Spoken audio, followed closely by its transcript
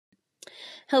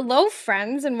Hello,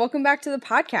 friends, and welcome back to the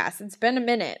podcast. It's been a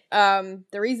minute. The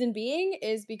reason being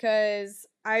is because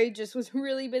I just was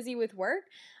really busy with work,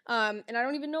 and I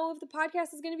don't even know if the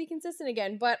podcast is going to be consistent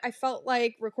again, but I felt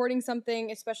like recording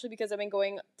something, especially because I've been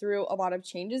going through a lot of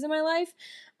changes in my life,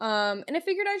 and I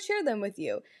figured I'd share them with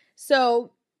you.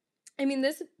 So,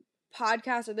 this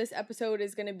podcast or this episode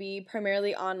is going to be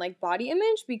primarily on, body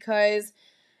image because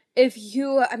if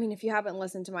you haven't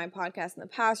listened to my podcast in the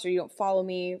past or you don't follow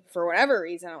me for whatever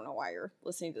reason, I don't know why you're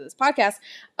listening to this podcast.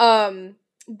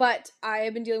 But I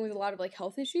have been dealing with a lot of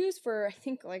health issues for I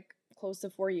think close to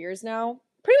 4 years now.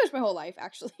 Pretty much my whole life,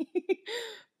 actually.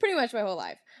 Pretty much my whole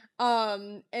life.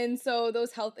 And so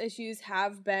those health issues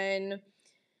have been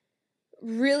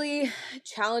really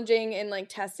challenging in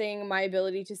testing my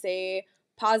ability to say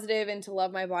positive and to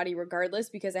love my body regardless,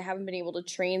 because I haven't been able to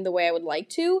train the way I would like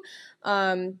to,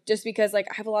 just because I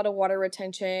have a lot of water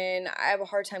retention. I have a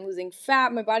hard time losing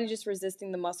fat. My body just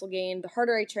resisting the muscle gain. The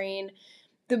harder I train,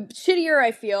 the shittier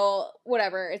I feel.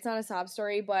 Whatever, it's not a sob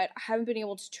story, but I haven't been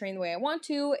able to train the way I want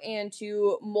to and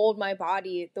to mold my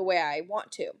body the way I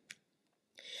want to.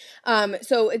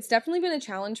 So it's definitely been a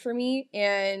challenge for me,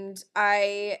 and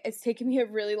it's taken me a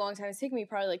really long time. It's taken me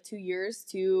probably 2 years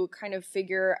to kind of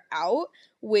figure out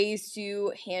ways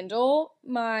to handle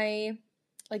my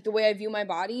the way I view my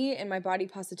body and my body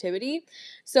positivity.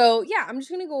 So yeah, I'm just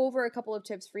going to go over a couple of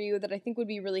tips for you that I think would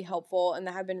be really helpful and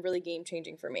that have been really game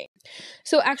changing for me.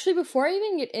 So actually, before I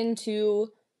even get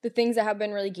into the things that have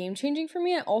been really game changing for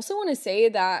me, I also want to say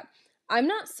that I'm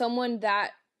not someone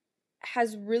that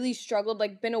has really struggled,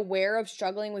 been aware of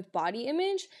struggling with body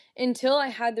image until I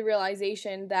had the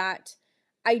realization that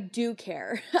I do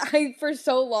care. For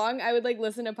so long, I would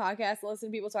listen to podcasts, listen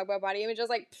to people talk about body image. I was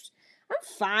like, I'm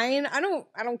fine. I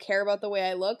don't care about the way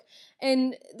I look.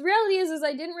 And the reality is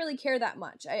I didn't really care that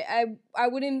much. I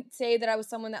wouldn't say that I was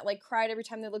someone that cried every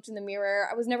time they looked in the mirror.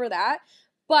 I was never that.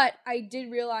 But I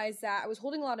did realize that I was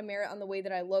holding a lot of merit on the way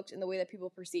that I looked and the way that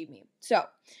people perceive me. So,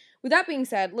 with that being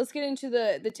said, let's get into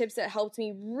the tips that helped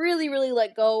me really, really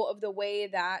let go of the way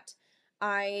that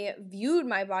I viewed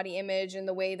my body image and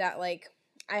the way that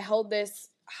I held this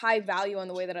high value on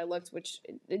the way that I looked, which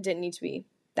it didn't need to be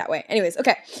that way. Anyways,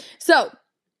 okay. So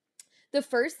the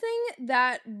first thing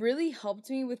that really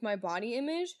helped me with my body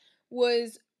image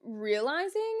was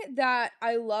realizing that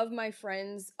I love my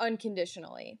friends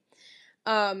unconditionally.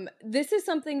 This is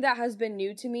something that has been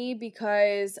new to me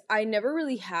because I never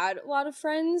really had a lot of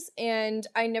friends and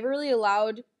I never really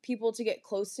allowed people to get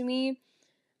close to me.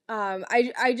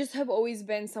 I just have always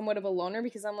been somewhat of a loner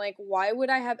because I'm like, why would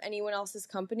I have anyone else's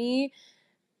company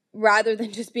rather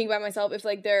than just being by myself if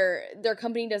their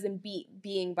company doesn't beat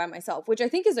being by myself, which I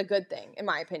think is a good thing in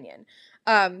my opinion.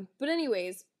 But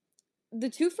anyways, the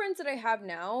two friends that I have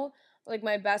now,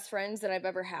 my best friends that I've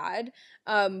ever had,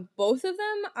 both of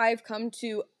them I've come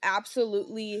to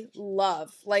absolutely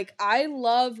love. I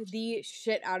love the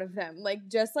shit out of them.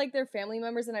 Just like they're family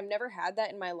members, and I've never had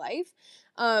that in my life.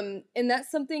 And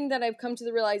that's something that I've come to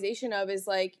the realization of is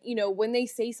when they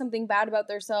say something bad about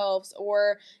themselves,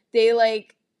 or they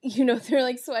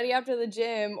they're sweaty after the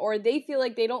gym, or they feel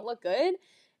like they don't look good,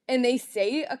 and they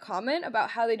say a comment about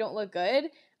how they don't look good,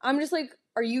 I'm just like,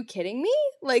 are you kidding me?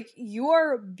 You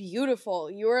are beautiful.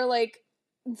 You are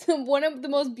one of the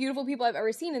most beautiful people I've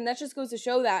ever seen. And that just goes to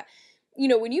show that,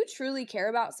 when you truly care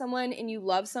about someone and you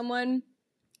love someone,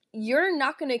 you're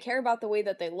not going to care about the way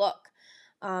that they look.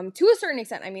 To a certain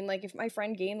extent. If my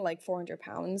friend gained 400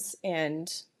 pounds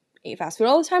and ate fast food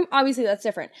all the time, obviously that's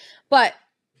different. But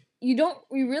you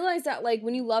realize that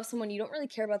when you love someone, you don't really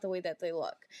care about the way that they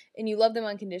look, and you love them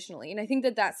unconditionally. And I think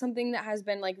that that's something that has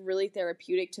been really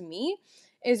therapeutic to me,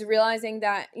 is realizing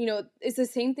that, it's the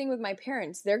same thing with my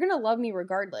parents. They're going to love me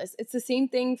regardless. It's the same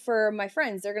thing for my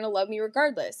friends. They're going to love me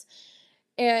regardless.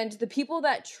 And the people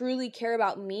that truly care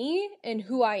about me and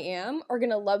who I am are going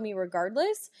to love me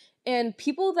regardless. And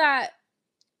people that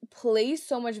place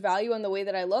so much value on the way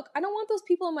that I look, I don't want those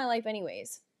people in my life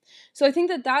anyways. So I think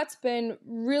that that's been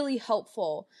really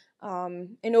helpful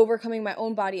in overcoming my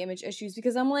own body image issues,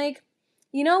 because I'm like,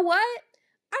 you know what?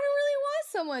 I don't really want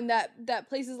someone that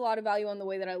places a lot of value on the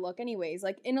way that I look anyways.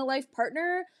 In a life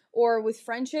partner or with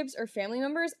friendships or family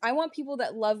members, I want people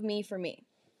that love me for me.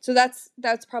 So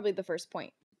that's probably the first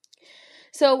point.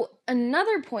 So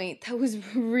another point that was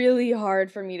really hard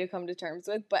for me to come to terms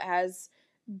with, but has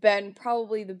been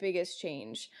probably the biggest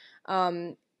change,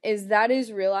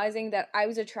 is realizing that I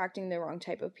was attracting the wrong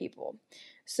type of people.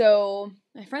 So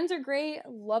my friends are great,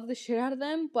 love the shit out of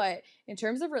them, but in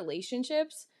terms of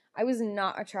relationships, I was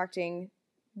not attracting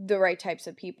the right types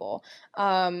of people.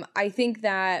 I think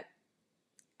that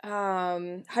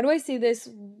how do I say this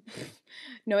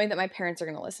knowing that my parents are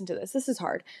going to listen to this. This is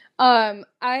hard.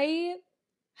 I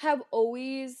have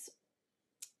always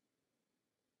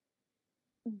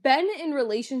been in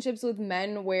relationships with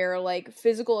men where like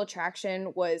physical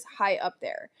attraction was high up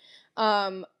there.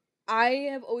 I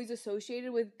have always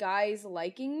associated with guys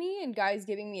liking me and guys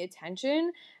giving me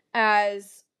attention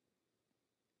as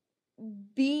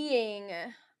being,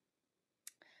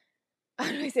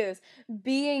 how do I say this?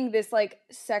 Being this like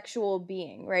sexual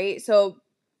being, right? So,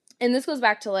 and this goes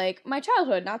back to like my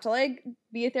childhood, not to like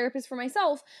be a therapist for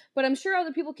myself, but I'm sure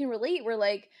other people can relate where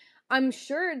like, I'm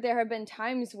sure there have been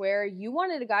times where you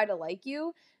wanted a guy to like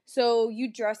you, so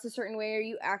you dressed a certain way or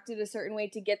you acted a certain way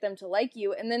to get them to like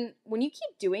you. And then when you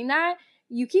keep doing that,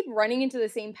 you keep running into the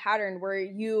same pattern where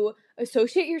you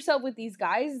associate yourself with these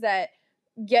guys that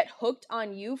get hooked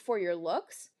on you for your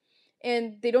looks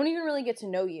and they don't even really get to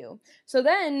know you. So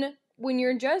then when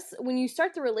you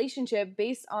start the relationship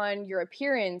based on your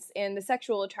appearance and the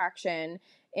sexual attraction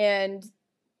and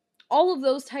all of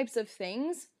those types of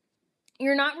things,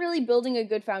 you're not really building a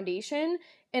good foundation.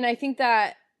 And I think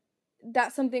that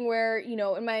that's something where, in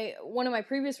one of my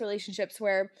previous relationships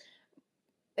where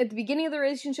at the beginning of the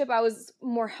relationship I was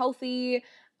more healthy,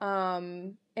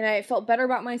 and I felt better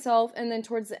about myself, and then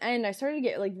towards the end I started to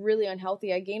get like really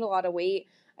unhealthy. I gained a lot of weight.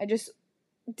 I just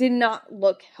did not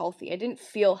look healthy. I didn't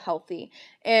feel healthy.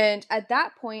 And at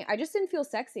that point, I just didn't feel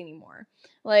sexy anymore.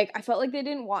 Like, I felt like they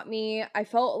didn't want me. I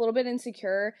felt a little bit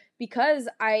insecure because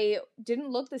I didn't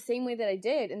look the same way that I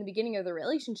did in the beginning of the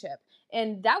relationship.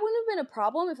 And that wouldn't have been a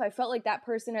problem if I felt like that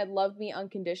person had loved me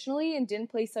unconditionally and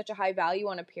didn't place such a high value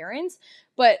on appearance.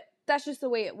 But that's just the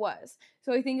way it was.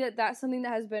 So I think that that's something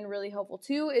that has been really helpful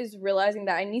too, is realizing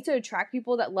that I need to attract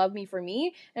people that love me for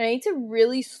me, and I need to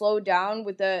really slow down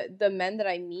with the men that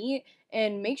I meet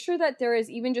and make sure that there is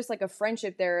even just like a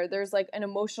friendship there. There's like an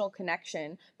emotional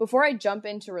connection before I jump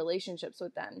into relationships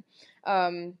with them.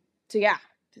 So yeah,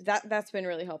 that's been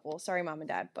really helpful. Sorry, mom and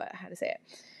dad, but I had to say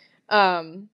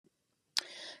it.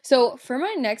 So for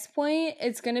my next point,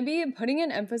 it's going to be putting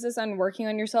an emphasis on working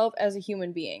on yourself as a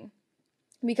human being.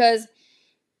 Because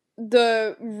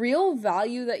the real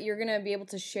value that you're going to be able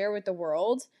to share with the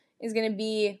world is going to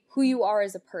be who you are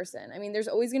as a person. I mean, there's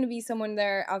always going to be someone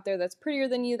out there that's prettier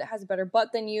than you, that has a better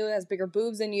butt than you, that has bigger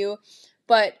boobs than you.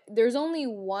 But there's only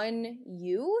one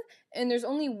you, and there's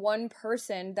only one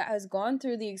person that has gone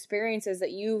through the experiences that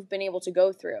you've been able to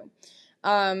go through.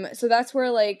 So that's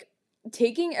where like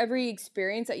taking every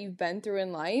experience that you've been through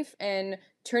in life and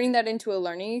turning that into a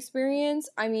learning experience,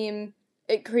 I mean,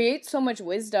 it creates so much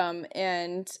wisdom,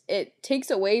 and it takes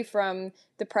away from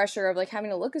the pressure of like having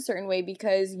to look a certain way,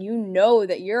 because you know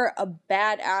that you're a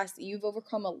badass, that you've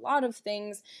overcome a lot of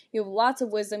things, you have lots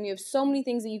of wisdom, you have so many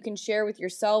things that you can share with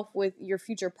yourself, with your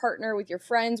future partner, with your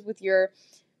friends, with your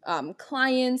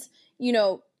clients.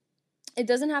 It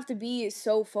doesn't have to be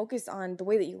so focused on the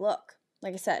way that you look.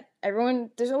 Like I said,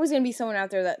 there's always going to be someone out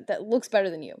there that looks better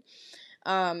than you.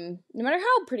 No matter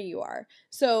how pretty you are.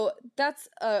 So that's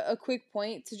a quick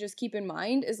point to just keep in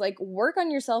mind, is like, work on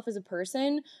yourself as a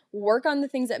person, work on the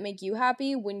things that make you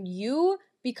happy. When you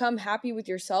become happy with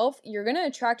yourself, you're going to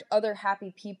attract other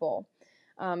happy people,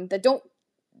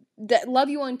 that love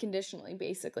you unconditionally,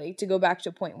 basically, to go back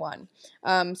to point one.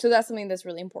 So that's something that's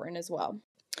really important as well.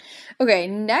 Okay,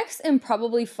 next and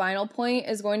probably final point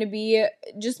is going to be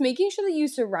just making sure that you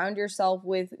surround yourself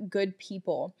with good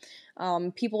people.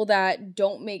 People that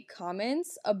don't make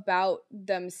comments about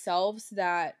themselves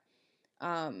that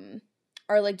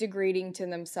are like degrading to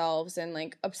themselves and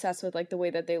like obsessed with like the way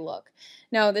that they look.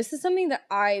 Now, this is something that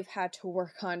I've had to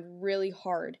work on really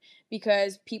hard,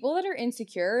 because people that are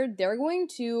insecure, they're going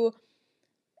to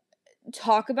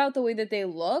talk about the way that they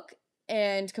look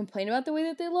and complain about the way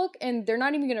that they look, and they're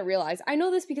not even going to realize. I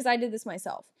know this because I did this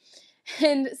myself.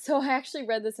 And so I actually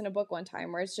read this in a book one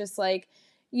time where it's just like,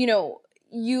 you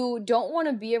don't want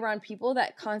to be around people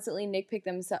that constantly nitpick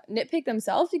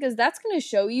themselves, because that's going to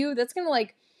show you, that's going to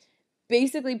like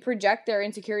basically project their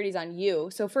insecurities on you.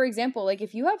 So for example, like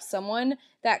if you have someone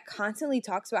that constantly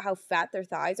talks about how fat their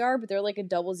thighs are, but they're like a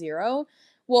 00,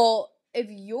 well, if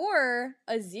you're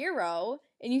a 0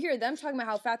 and you hear them talking about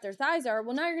how fat their thighs are,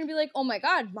 well, now you're going to be like, oh my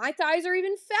God, my thighs are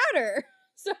even fatter.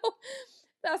 So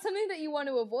that's something that you want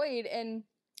to avoid. And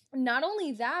not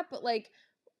only that, but like,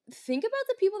 think about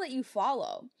the people that you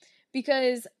follow.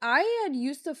 Because I had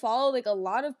used to follow like a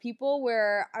lot of people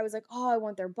where I was like, oh, I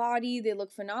want their body, they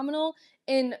look phenomenal.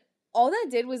 And all that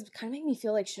did was kind of make me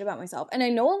feel like shit about myself. And I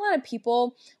know a lot of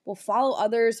people will follow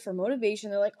others for motivation.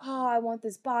 They're like, oh, I want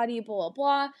this body, blah, blah,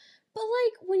 blah. But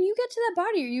like, when you get to that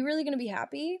body, are you really going to be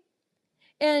happy?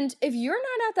 And if you're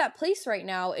not at that place right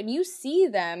now and you see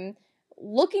them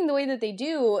looking the way that they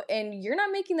do, and you're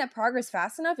not making that progress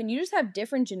fast enough, and you just have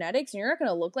different genetics and you're not going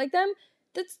to look like them,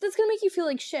 that's going to make you feel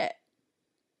like shit.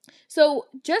 So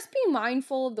just be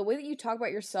mindful of the way that you talk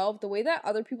about yourself, the way that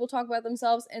other people talk about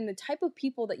themselves, and the type of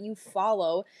people that you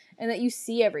follow and that you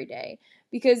see every day,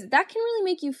 because that can really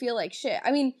make you feel like shit.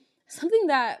 I mean, something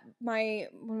that one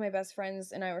of my best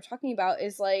friends and I were talking about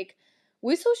is like,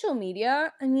 with social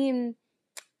media, I mean,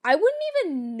 I wouldn't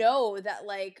even know that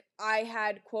like I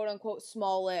had quote unquote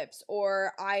small lips,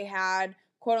 or I had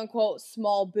quote unquote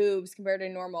small boobs compared to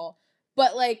normal.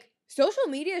 But like social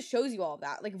media shows you all of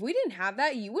that. Like if we didn't have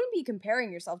that, you wouldn't be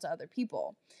comparing yourself to other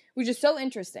people, which is so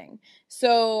interesting.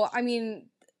 So, I mean,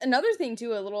 another thing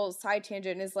too, a little side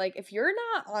tangent, is like if you're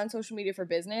not on social media for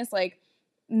business, like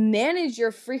manage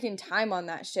your freaking time on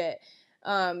that shit.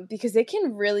 Because it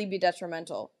can really be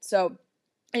detrimental. So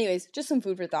anyways, just some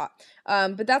food for thought.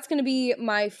 But that's going to be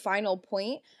my final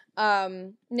point.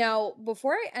 Now,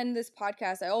 before I end this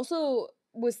podcast, I also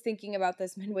was thinking about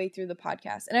this midway through the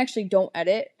podcast, and I actually don't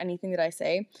edit anything that I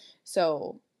say,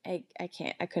 so I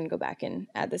couldn't go back and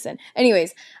add this in.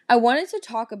 Anyways, I wanted to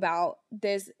talk about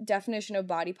this definition of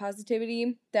body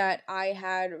positivity that I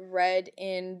had read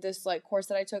in this like course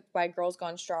that I took by Girls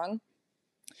Gone Strong.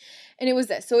 And it was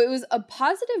this. So it was, a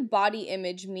positive body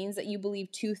image means that you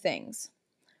believe two things.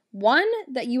 One,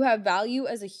 that you have value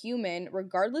as a human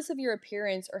regardless of your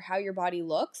appearance or how your body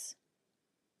looks.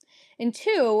 And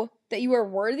two, that you are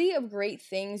worthy of great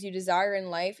things you desire in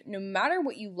life no matter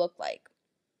what you look like.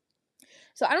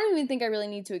 So I don't even think I really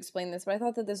need to explain this, but I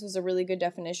thought that this was a really good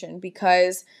definition,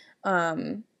 because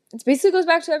it basically goes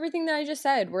back to everything that I just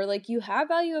said, where like you have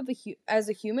value as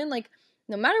a human, like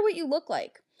no matter what you look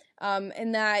like.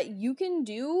 And that you can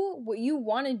do what you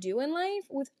want to do in life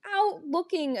without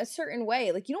looking a certain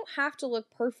way. Like you don't have to look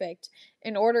perfect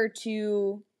in order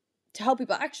to help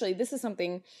people. Actually, this is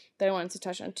something that I wanted to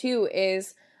touch on too,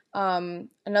 is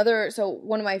so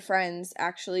one of my friends,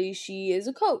 actually, she is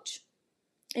a coach,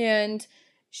 and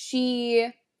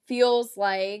she feels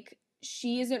like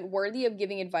she isn't worthy of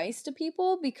giving advice to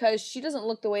people because she doesn't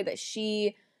look the way that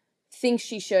she thinks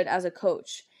she should as a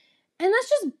coach. And that's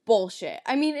just bullshit.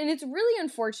 I mean, and it's really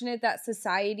unfortunate that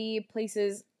society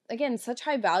places, again, such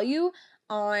high value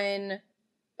on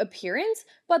appearance.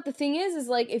 But the thing is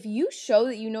like, if you show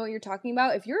that you know what you're talking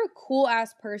about, if you're a cool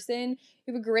ass person,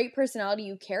 you have a great personality,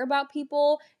 you care about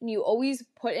people, and you always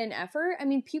put in effort, I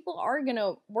mean, people are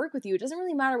gonna work with you. It doesn't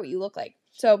really matter what you look like.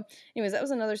 So anyways, that was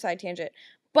another side tangent.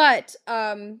 But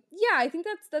yeah, I think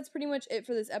that's pretty much it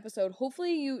for this episode.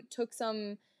 Hopefully you took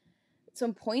some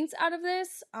points out of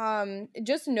this.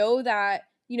 Just know that,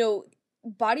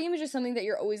 body image is something that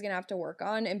you're always going to have to work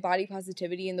on, and body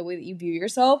positivity and the way that you view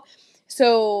yourself.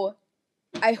 So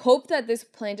I hope that this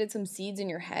planted some seeds in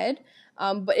your head.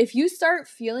 But if you start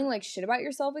feeling like shit about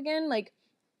yourself again, like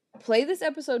play this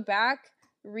episode back,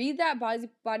 read that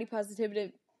body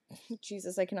positivity,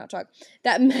 Jesus, I cannot talk,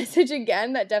 that message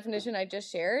again, that definition I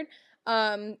just shared,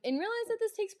 and realize that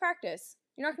this takes practice.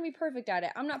 You're not going to be perfect at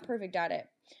it. I'm not perfect at it.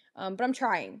 But I'm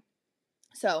trying.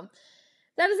 So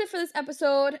that is it for this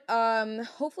episode.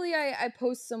 Hopefully I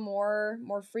post some more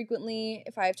frequently.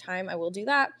 If I have time, I will do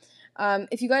that.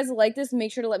 If you guys like this,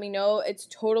 make sure to let me know. It's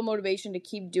total motivation to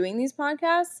keep doing these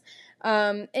podcasts.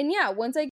 And yeah, once I